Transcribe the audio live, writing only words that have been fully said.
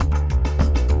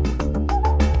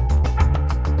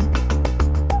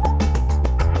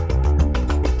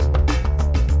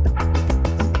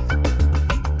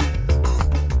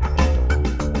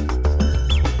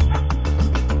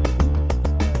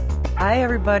Hi,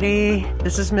 everybody.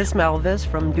 This is Miss Melvis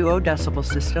from Duodecibel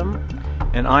System.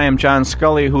 And I am John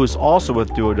Scully, who is also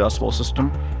with Duodecibel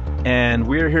System. And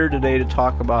we're here today to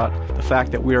talk about the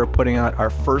fact that we are putting out our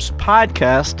first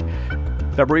podcast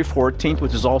February 14th,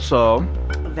 which is also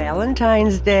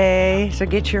Valentine's Day. So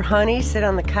get your honey, sit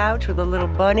on the couch with a little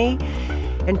bunny,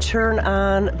 and turn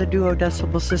on the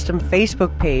Duodecibel System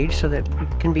Facebook page so that you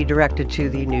can be directed to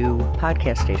the new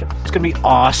podcast station. It's going to be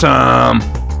awesome.